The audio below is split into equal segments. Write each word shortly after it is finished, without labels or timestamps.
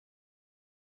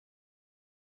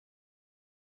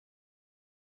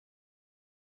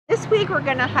This week we're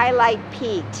going to highlight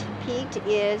Pete. Pete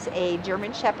is a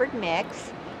German Shepherd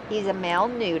mix. He's a male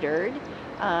neutered.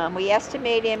 We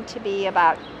estimate him to be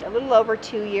about a little over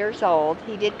 2 years old.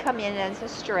 He did come in as a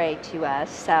stray to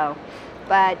us,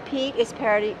 but Pete is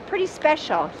pretty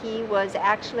special. He was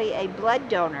actually a blood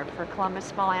donor for Columbus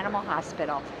Small Animal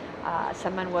Hospital.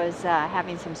 Someone was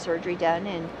having some surgery done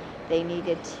and they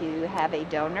needed to have a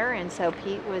donor, and so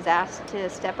Pete was asked to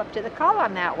step up to the call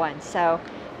on that one. So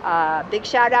big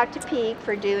shout out to Pete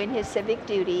for doing his civic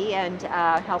duty and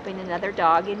helping another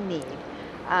dog in need.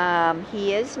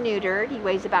 He is neutered. He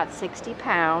weighs about 60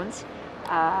 pounds.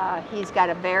 He's got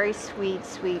a very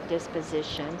sweet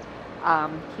disposition.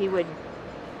 He would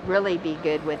really be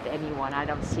good with anyone. I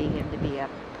don't see him to be a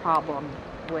problem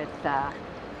with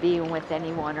being with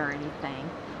anyone or anything.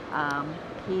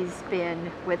 He's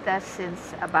been with us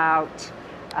since about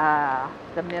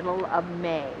the middle of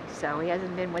May, so he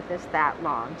hasn't been with us that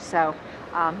long. So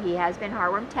he has been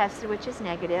heartworm tested, which is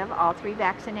negative. All 3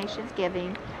 vaccinations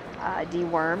given,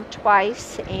 dewormed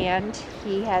twice, and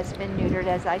he has been neutered,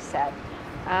 as I said.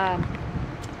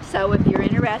 So if you're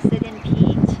interested in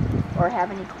Pete or have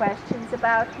any questions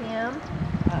about him,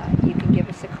 you can give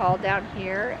us a call down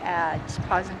here at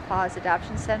Paws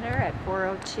Adoption Center at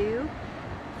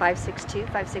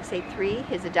 402-562-5683.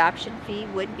 His adoption fee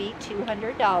would be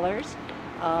 $200,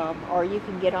 or you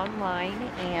can get online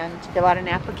and fill out an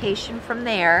application from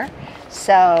there.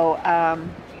 So,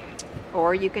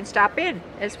 or you can stop in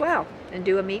as well and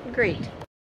do a meet and greet.